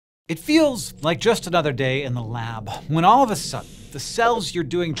It feels like just another day in the lab, when all of a sudden, the cells you're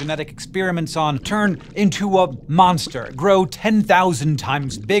doing genetic experiments on turn into a monster, grow 10,000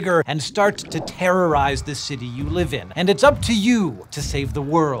 times bigger, and start to terrorize the city you live in. And it's up to you to save the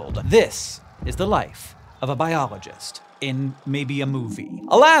world. This is the life of a biologist in maybe a movie.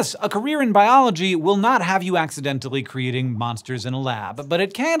 Alas, a career in biology will not have you accidentally creating monsters in a lab, but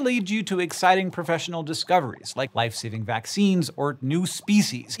it can lead you to exciting professional discoveries, like life-saving vaccines or new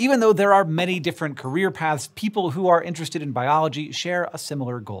species. Even though there are many different career paths, people who are interested in biology share a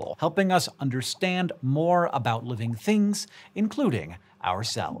similar goal, helping us understand more about living things, including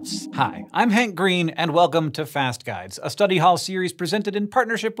ourselves. Hi, I'm Hank Green, and welcome to Fast Guides, a study hall series presented in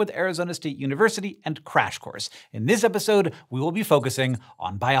partnership with Arizona State University and Crash Course. In this episode, we will be focusing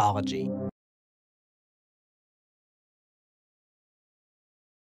on biology.